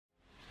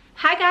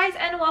guys,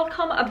 and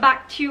welcome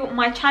back to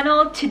my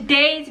channel.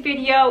 Today's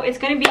video is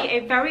going to be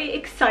a very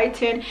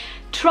exciting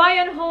try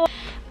on haul.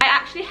 I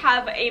actually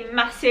have a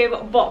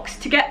massive box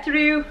to get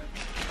through.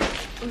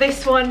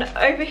 This one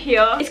over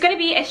here, it's going to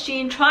be a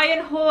SHEIN try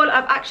on haul.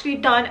 I've actually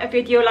done a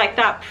video like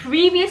that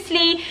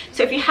previously,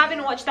 so if you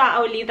haven't watched that, I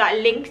will leave that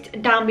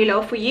linked down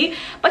below for you.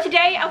 But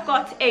today I've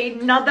got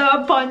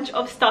another bunch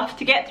of stuff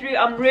to get through.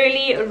 I'm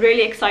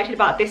really excited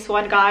about this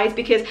one, guys,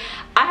 because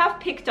I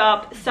have picked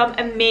up some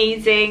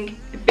amazing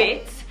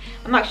bits.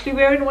 I'm actually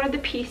wearing one of the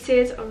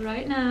pieces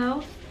right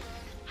now.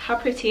 How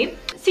pretty.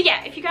 So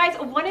yeah, if you guys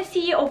want to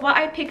see what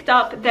I picked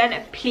up,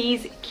 then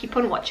please keep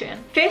on watching.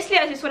 Firstly,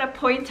 I just want to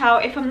point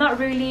out, if I'm not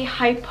really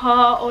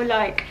hyper or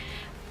like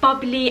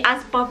bubbly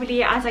as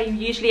I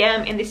usually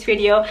am in this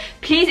video,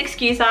 please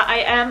excuse that. I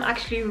am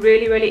actually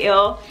really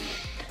ill.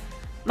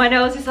 My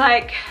nose is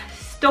like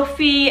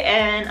stuffy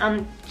and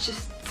I'm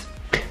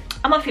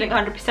not feeling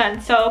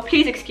 100%, so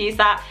please excuse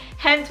that.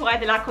 Hence why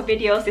the lack of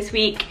videos this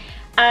week.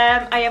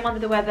 I am under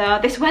the weather.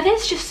 This weather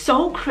is just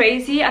so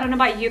crazy. I don't know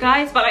about you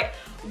guys, but like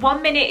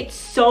 1 minute it's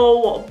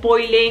so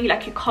boiling,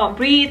 like you can't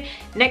breathe.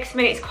 Next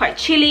minute it's quite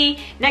chilly.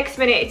 Next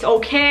minute it's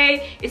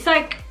okay. It's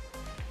like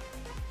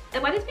the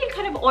weather's been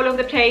kind of all over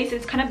the place.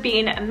 It's kind of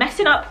been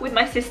messing up with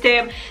my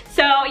system.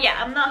 So yeah,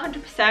 I'm not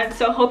 100%,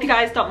 so hope you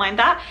guys don't mind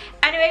that.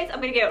 Anyways,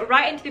 I'm gonna get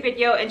right into the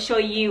video and show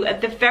you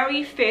the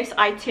very first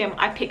item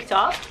I picked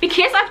up.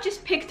 Because I've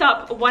just picked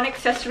up one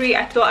accessory,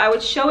 I thought I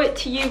would show it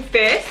to you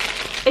first.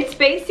 It's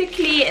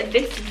basically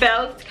this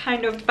belt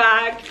kind of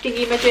bag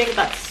thingy-majig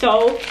that's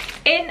so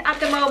in at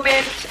the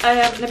moment.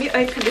 Let me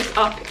open this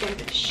up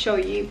and show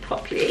you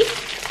properly.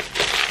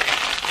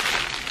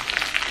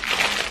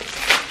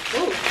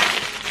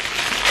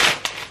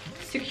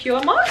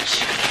 Secure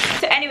much.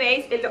 So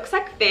anyways, it looks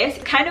like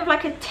this, kind of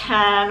like a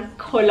tan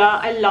color.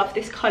 I love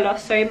this color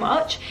so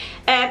much.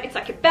 It's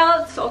like a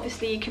belt, so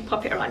obviously you can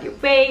pop it around your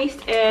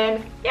waist,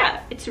 and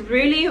yeah, it's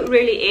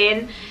really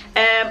in.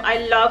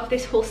 I love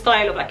this whole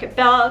style of like a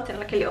belt and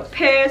like a little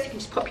purse. You can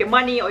just pop your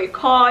money or your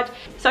card.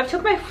 So I've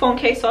took my phone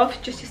case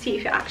off just to see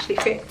if it actually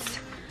fits.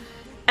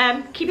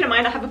 Keeping in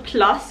mind I have a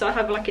plus, so I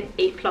have like an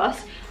A+.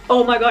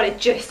 Oh my god, it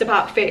just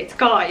about fits,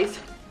 guys.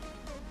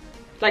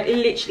 Like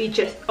literally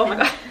just, oh my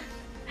god.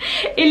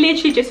 It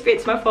literally just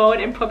fits my phone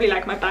and probably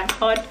like my bank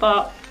card,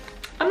 but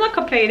I'm not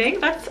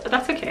complaining.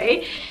 That's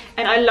okay.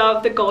 And I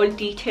love the gold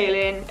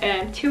detailing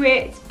to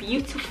it. It's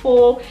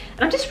beautiful,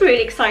 and I'm just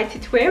really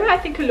excited to wear it. I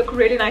think it'll look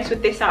really nice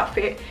with this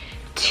outfit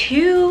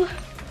too.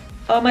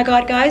 Oh my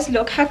god, guys,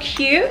 look how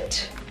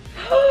cute.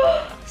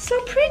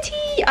 So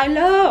pretty. I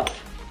love,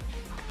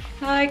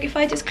 like, if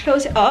I just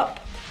close it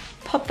up,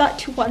 pop that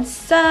to one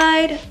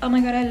side. Oh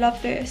my god, I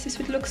love this. This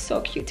would look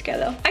so cute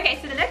together. Okay,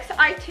 so the next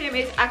item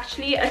is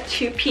actually a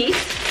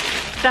two-piece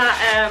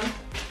that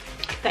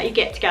that you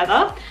get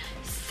together.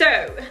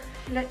 So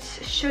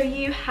let's show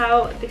you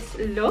how this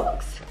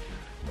looks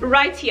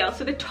right here.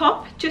 So the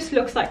top just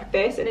looks like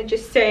this, and it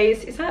just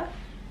says, is that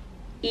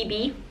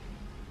EB?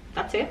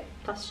 That's it.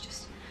 That's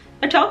just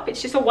a top.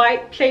 It's just a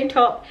white plain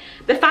top.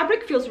 The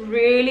fabric feels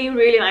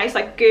really nice,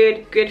 like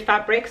good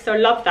fabric, so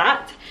love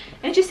that.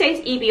 And it just says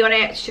EB on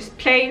it. It's just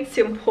plain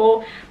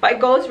simple, but it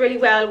goes really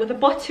well with the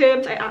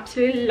bottoms. I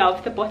absolutely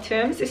love the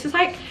bottoms. This is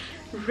like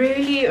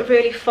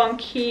really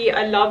funky.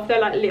 I love the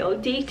like little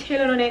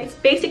detailing on it. It's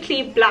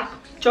basically black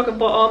jogger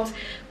bottoms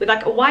with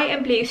like a white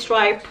and blue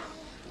stripe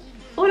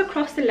all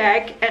across the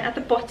leg, and at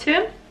the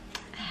bottom,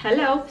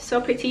 hello,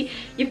 so pretty,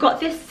 you've got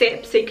this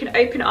zip so you can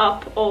open it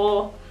up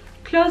or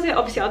close it.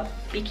 Obviously I'll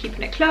be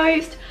keeping it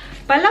closed,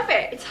 but I love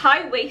it. It's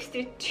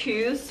high-waisted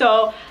too,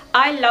 so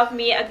I love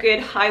me a good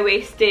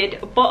high-waisted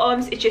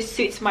bottoms. It just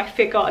suits my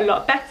figure a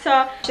lot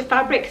better. The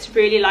fabric is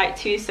really light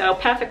too, so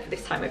perfect for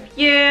this time of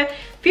year.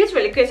 Feels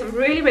really good, so I'm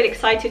really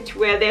excited to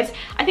wear this.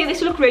 I think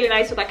this will look really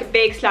nice with like a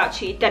big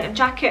slouchy denim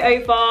jacket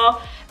over,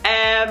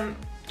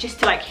 just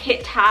to like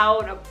hit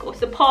town or go to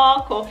the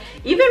park, or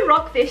even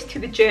rock this to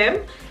the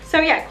gym. So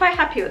yeah, quite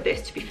happy with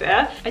this, to be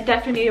fair. I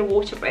definitely need a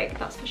water break,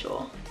 that's for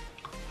sure.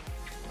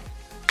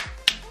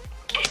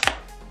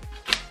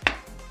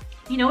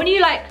 You know when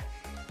you like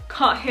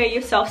can't hear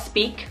yourself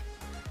speak?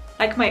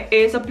 Like my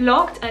ears are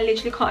blocked and I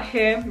literally can't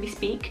hear me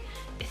speak.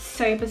 It's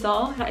so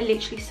bizarre, like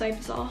literally so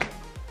bizarre.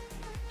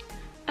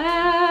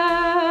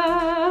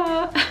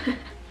 I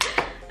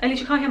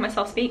literally can't hear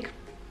myself speak.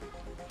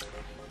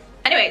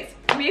 Anyways,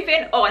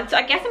 moving on. So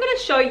I guess I'm gonna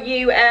show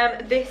you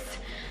this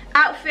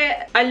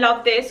outfit. I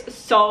love this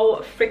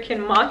so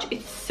freaking much.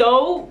 It's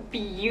so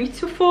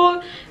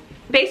beautiful.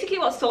 Basically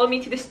what sold me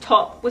to this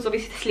top was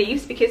obviously the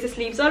sleeves, because the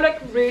sleeves are like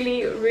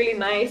really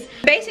nice.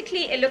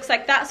 Basically it looks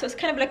like that, so it's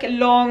kind of like a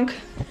long,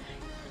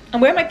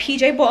 I'm wearing my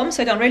PJ bottom,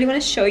 so I don't really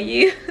want to show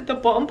you the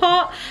bottom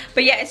part,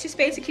 but yeah, it's just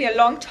basically a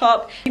long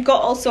top. You've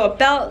got also a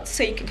belt,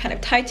 so you can kind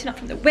of tighten up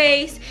from the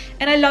waist,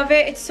 and I love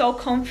it. It's so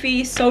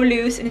comfy, so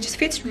loose, and it just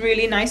fits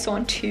really nice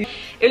on too.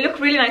 It would look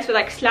really nice with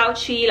like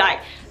slouchy like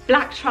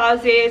black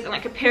trousers and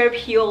like a pair of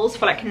heels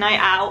for like a night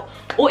out,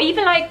 or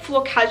even like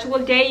for a casual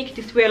day you could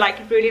just wear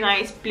like really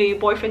nice blue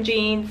boyfriend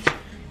jeans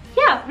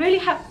yeah, really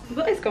happy.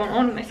 What is going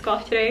on with my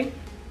scarf today?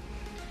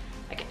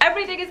 Like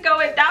everything is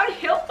going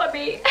downhill for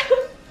me.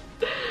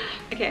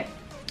 Okay,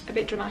 a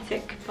bit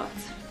dramatic, but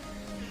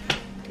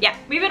yeah,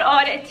 moving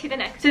on to the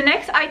next. So the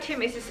next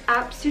item is this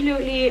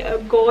absolutely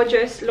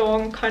gorgeous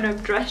long kind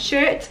of dress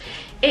shirt.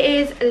 It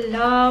is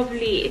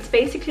lovely. It's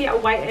basically a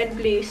white and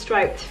blue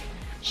striped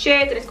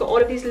shirt, and it's got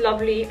all of these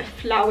lovely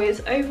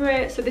flowers over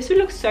it. So this would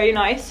look so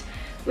nice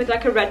with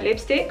like a red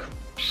lipstick.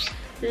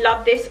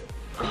 Love this.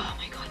 Oh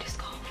my god, this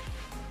scarf.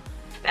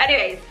 But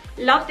anyways,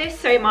 love this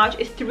so much.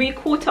 It's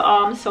 3/4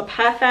 arms, so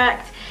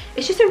perfect.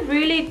 It's just a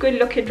really good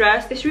looking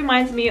dress. This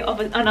reminds me of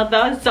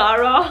another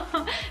Zara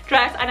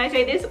dress, and I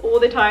say this all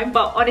the time,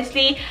 but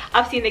honestly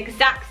I've seen the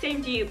exact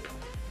same dupe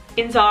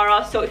in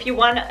Zara. So if you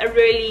want a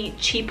really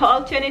cheaper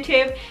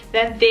alternative,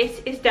 then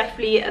this is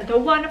definitely the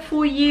one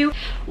for you.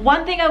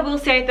 One thing I will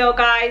say though,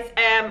 guys,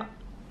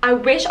 I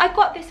wish I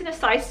got this in a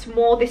size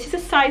small. This is a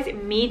size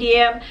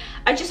medium.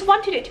 I just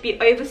wanted it to be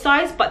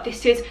oversized, but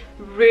this is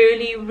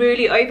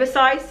really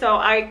oversized, so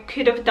I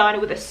could have done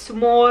it with a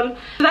small.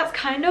 So that's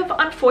kind of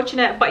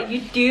unfortunate, but you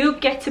do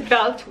get a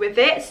belt with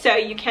it, so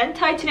you can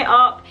tighten it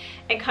up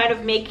and kind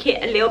of make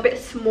it a little bit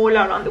smaller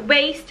around the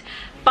waist.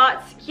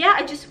 But yeah,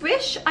 I just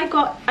wish I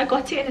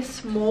got it in a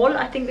small.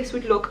 I think this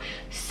would look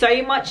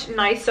so much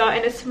nicer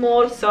in a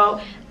small, so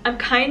I'm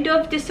kind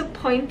of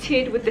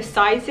disappointed with the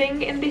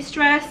sizing in this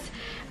dress.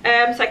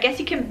 So I guess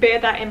you can bear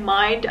that in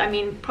mind. I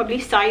mean,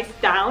 probably size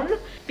down,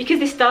 because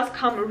this does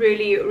come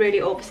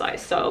really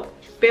oversized, so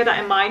bear that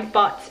in mind.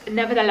 But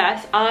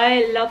nevertheless,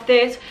 I love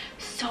this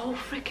so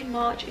freaking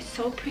much. It's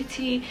so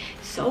pretty,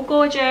 so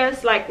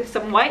gorgeous. Like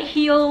some white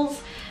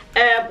heels,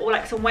 or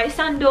like some white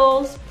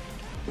sandals.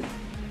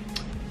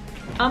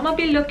 I'm gonna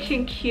be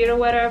looking cute or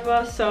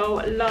whatever,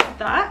 so love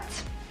that.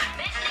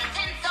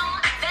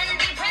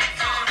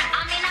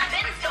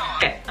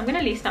 Okay, I'm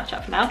gonna leave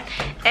Snapchat for now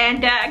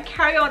and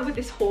carry on with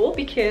this haul,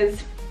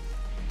 because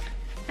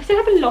I still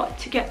have a lot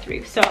to get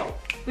through. So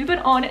moving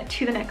on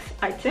to the next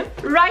item.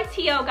 Right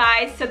here,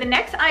 guys, so the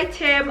next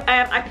item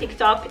I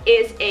picked up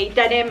is a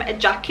denim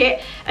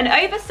jacket, an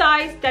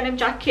oversized denim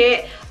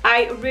jacket.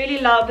 I really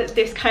love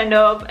this kind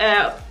of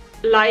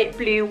light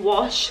blue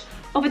wash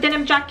of a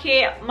denim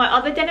jacket. My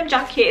other denim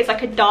jacket is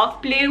like a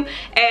dark blue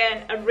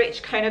and a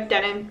rich kind of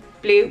denim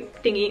blue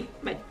thingy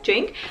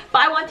matching,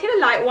 but I wanted a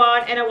light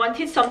one, and I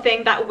wanted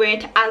something that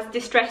weren't as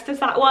distressed as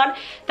that one.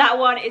 That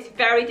one is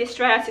very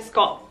distressed. It's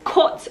got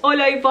cuts all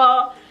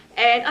over,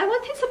 and I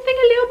wanted something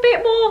a little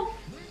bit more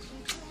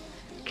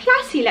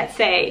classy, let's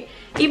say,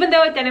 even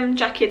though denim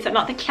jackets are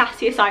not the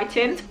classiest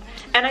items.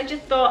 And I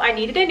just thought I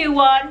needed a new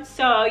one,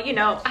 so you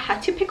know, I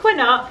had to pick one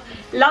up.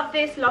 Love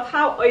this, love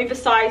how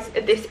oversized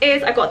this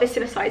is. I got this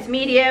in a size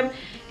medium.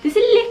 There's a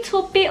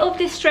little bit of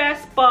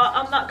distress, but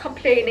I'm not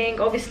complaining.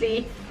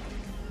 Obviously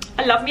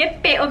I love me a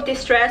bit of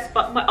distress,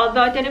 but my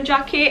other denim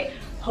jacket,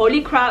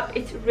 holy crap,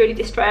 it's really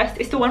distressed.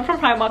 It's the one from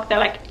Primark that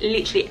like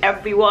literally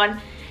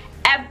everyone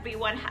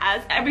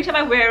has. Every time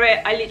I wear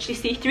it, I literally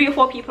see 3 or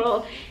 4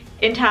 people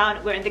in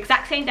town wearing the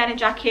exact same denim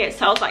jacket.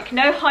 So I was like,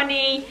 no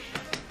honey,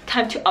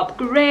 time to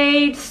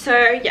upgrade. So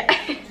yeah,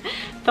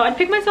 thought I'd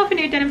pick myself a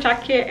new denim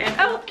jacket. And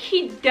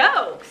okie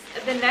dokes,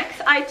 the next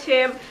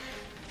item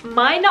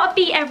might not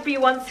be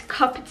everyone's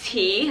cup of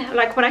tea.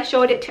 Like when I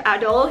showed it to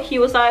Adol, he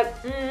was like,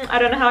 I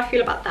don't know how I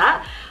feel about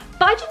that.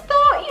 But I just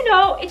thought, you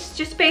know, it's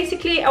just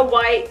basically a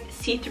white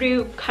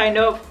see-through kind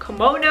of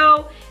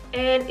kimono,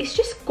 and it's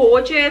just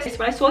gorgeous.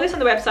 When I saw this on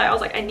the website, I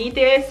was like, I need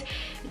this.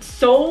 It's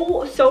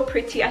so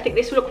pretty. I think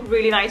this would look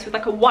really nice with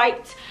like a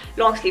white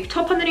long sleeve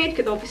top underneath,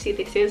 because obviously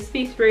this is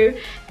see-through,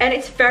 and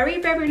it's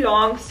very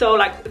long, so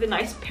like with a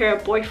nice pair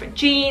of boyfriend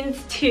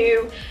jeans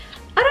too.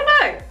 I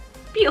don't know,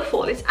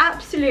 beautiful. It's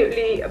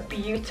absolutely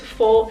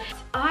beautiful.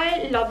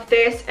 I love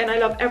this and I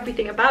love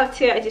everything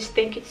about it. I just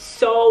think it's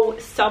so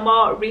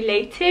summer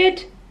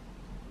related.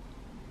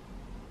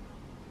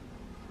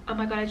 Oh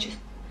my god,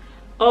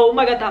 oh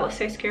my god, that was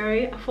so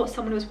scary. I thought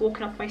someone was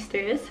walking up my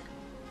stairs,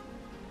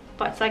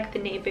 but it's like the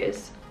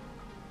neighbors.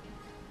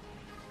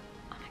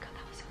 Oh my god,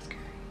 that was so scary.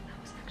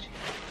 That was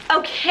actually...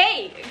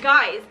 Okay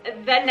guys,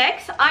 the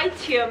next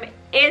item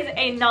is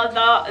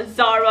another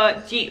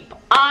Zara dupe.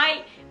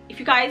 If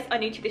you guys are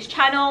new to this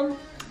channel,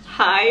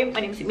 hi, my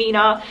name is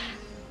Amina.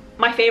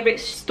 My favorite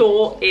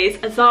store is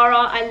Zara.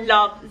 I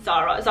love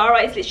Zara.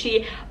 Zara is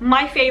literally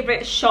my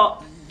favorite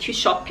shop to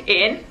shop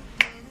in.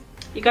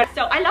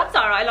 So I love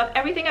Zara. I love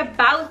everything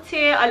about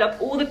it. I love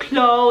all the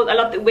clothes. I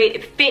love the way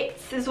it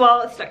fits as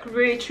well. It's like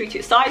really true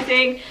to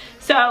sizing.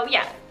 So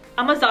yeah,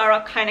 I'm a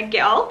Zara kind of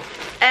girl.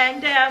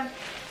 And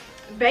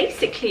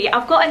basically,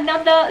 I've got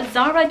another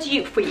Zara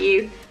dupe for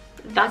you.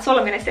 That's all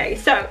I'm gonna say.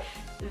 So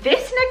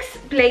this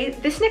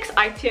next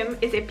item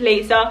is a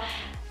blazer,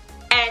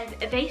 and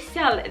they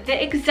sell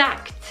the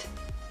exact,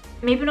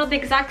 maybe not the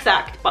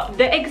exact, but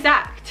the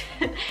exact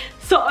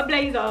sort of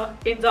blazer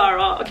in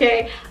Zara.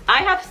 Okay, I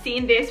have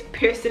seen this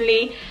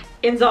personally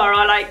in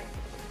Zara. Like,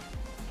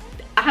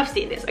 I have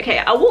seen this. Okay,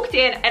 I walked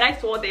in and I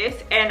saw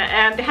this,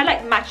 and they had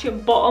like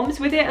matching bottoms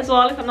with it as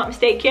well, if I'm not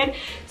mistaken.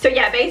 So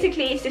yeah,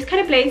 basically it's this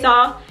kind of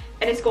blazer.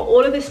 and it's got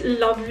all of this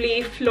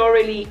lovely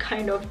florally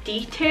kind of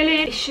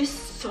detailing. It's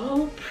just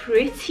so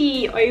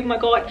pretty. Oh my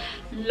god,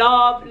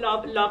 love,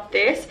 love, love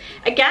this.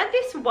 Again,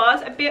 this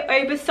was a bit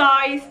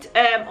oversized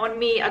on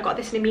me. I got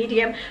this in a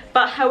medium,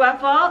 but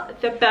however,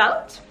 the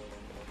belt,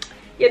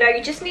 you know,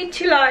 you just need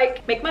to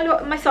like make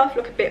myself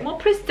look a bit more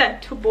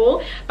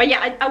presentable. But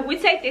yeah, I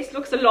would say this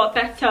looks a lot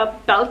better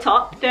belt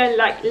up than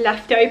like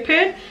left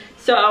open.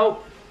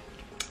 So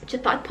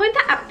just thought I'd point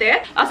that out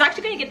there. I was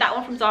actually going to get that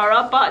one from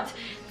Zara, but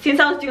since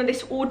I was doing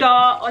this order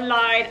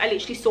online, I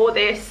literally saw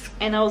this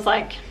and I was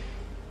like,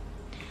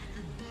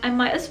 I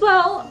might as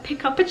well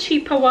pick up a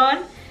cheaper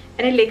one.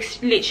 And it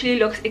literally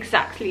looks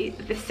exactly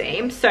the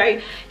same.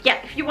 So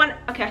yeah, if you want,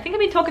 okay, I think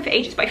I've been talking for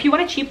ages, but if you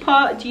want a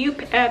cheaper, do you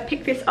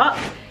pick this up?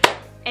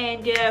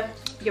 And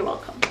you're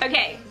welcome.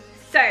 Okay,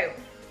 so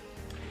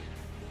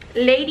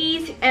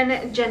ladies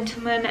and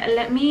gentlemen,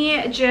 let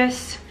me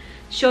just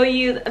show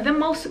you the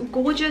most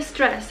gorgeous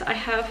dress I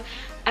have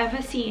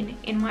ever seen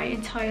in my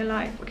entire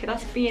life. Okay,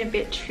 that's being a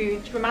bit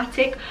too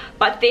dramatic,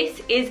 but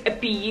this is a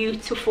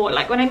beautiful,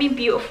 like when I mean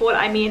beautiful,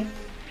 I mean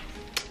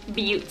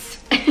beauts.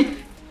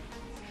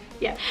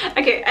 Yeah,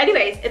 okay,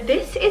 anyways,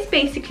 this is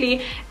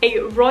basically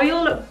a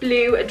royal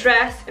blue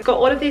dress. It's got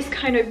all of these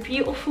kind of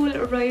beautiful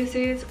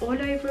roses all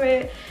over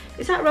it.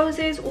 Is that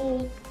roses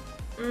or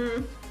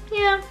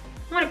yeah,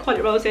 I'm gonna call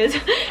it roses.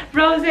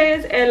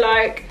 Roses are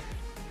like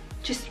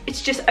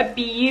it's just a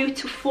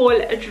beautiful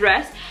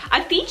dress.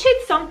 I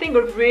featured something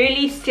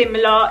really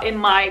similar in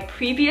my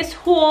previous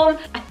haul.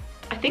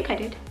 I think I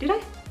did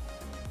I?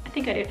 I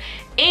think I did.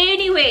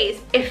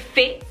 Anyways, it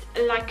fits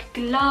like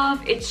a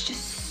glove. It's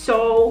just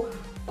so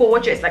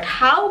gorgeous. Like,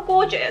 how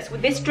gorgeous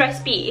would this dress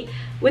be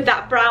with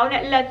that brown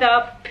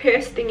leather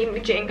purse thing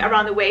imaging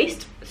around the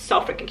waist?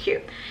 So freaking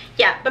cute.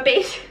 Yeah, but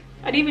basically,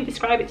 I didn't even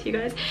describe it to you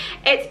guys.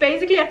 It's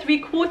basically a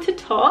 3/4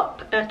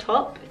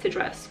 top. It's a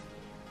dress.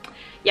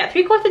 Yeah,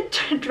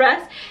 3/4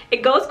 dress.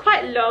 It goes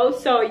quite low,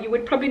 so you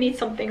would probably need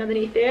something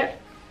underneath it,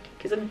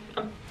 because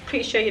I'm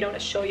pretty sure you don't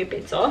want to show your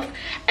bits off.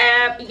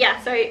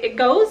 Yeah, so it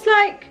goes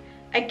like,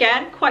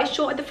 again, quite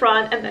short at the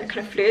front and then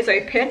kind of flares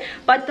open,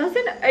 but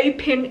doesn't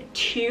open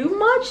too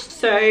much.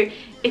 So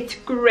it's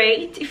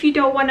great if you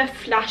don't want to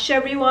flash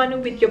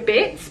everyone with your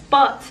bits.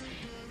 But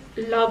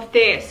love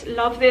this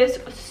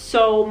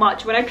so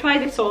much. When I tried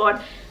this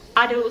on,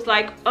 Adele was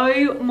like,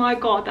 oh my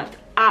god, that's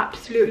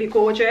absolutely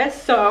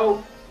gorgeous.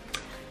 So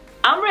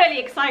I'm really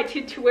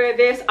excited to wear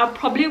this. I'll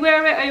probably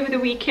wear it over the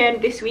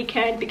weekend, this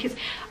weekend, because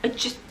it's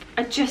just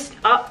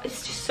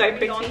so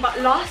pretty.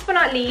 But last but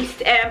not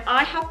least,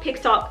 I have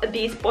picked up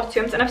these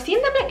bottoms, and I've seen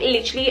them like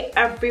literally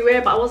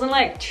everywhere, but I wasn't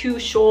like too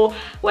sure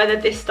whether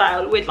this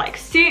style would like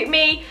suit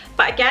me.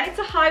 But again, it's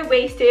a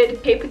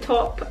high-waisted paper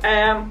top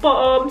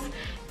bottoms.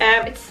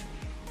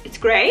 It's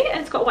grey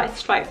and it's got white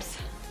stripes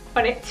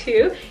on it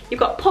too. You've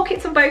got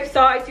pockets on both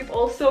sides. You've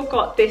also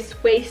got this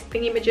waist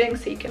thingy-majig,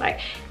 so you can like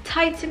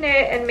tighten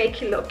it and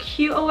make it look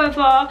cute or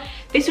whatever.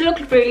 This will look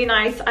really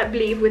nice, I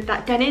believe, with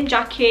that denim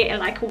jacket and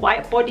like a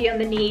white body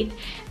underneath,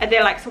 and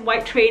they're like some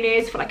white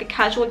trainers for like a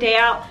casual day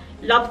out.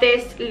 Love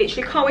this,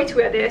 literally can't wait to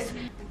wear this.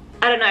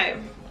 I don't know,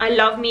 I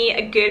love me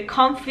a good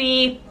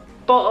comfy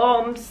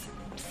bottoms,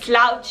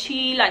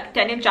 slouchy like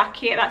denim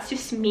jacket. That's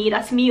just me,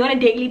 that's me on a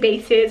daily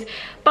basis.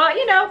 But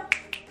you know,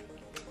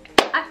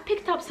 I've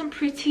picked up some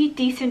pretty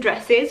decent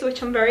dresses,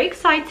 which I'm very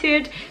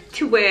excited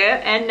to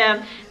wear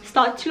and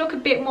start to look a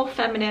bit more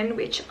feminine,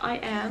 which I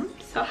am.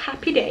 So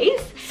happy days.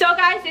 So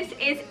guys, this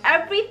is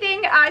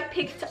everything I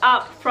picked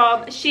up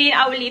from SHEIN.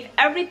 I will leave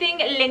everything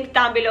linked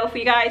down below for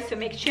you guys, so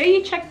make sure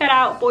you check that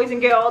out, boys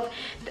and girls.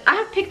 I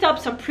have picked up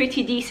some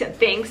pretty decent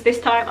things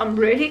this time. I'm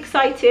really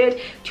excited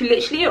to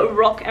literally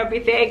rock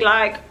everything.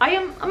 Like,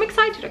 I'm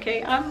excited,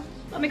 okay?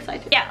 I'm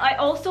excited. Yeah, I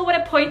also want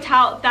to point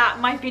out that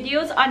my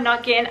videos are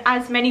not getting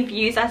as many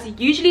views as it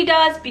usually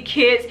does,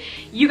 because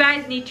you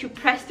guys need to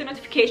press the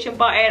notification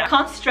button. I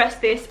can't stress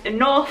this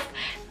enough.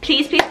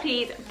 Please, please,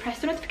 please press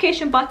the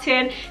notification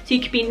button so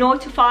you can be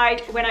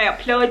notified when I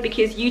upload,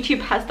 because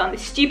YouTube has done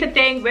this stupid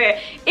thing where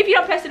if you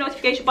don't press the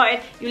notification button,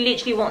 you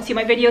literally won't see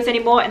my videos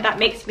anymore, and that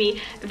makes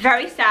me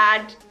very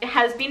sad. It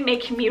has been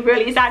making me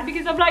really sad,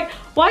 because I'm like,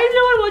 why is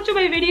no one watching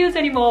my videos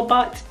anymore?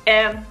 But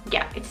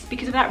yeah, it's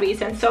because of that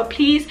reason. So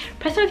please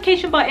press the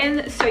notification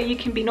button so you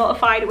can be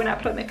notified when I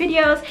upload my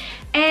videos.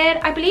 And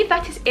I believe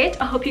that is it.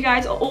 I hope you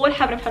guys are all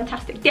having a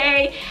fantastic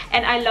day,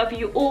 and I love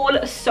you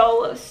all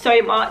so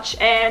much,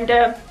 and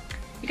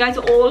you guys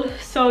are all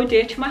so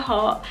dear to my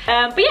heart.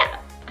 But yeah,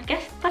 I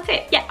guess that's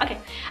it. Yeah, okay,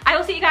 I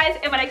will see you guys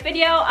in my next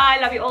video.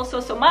 I love you all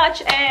so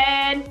much,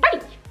 and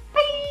bye.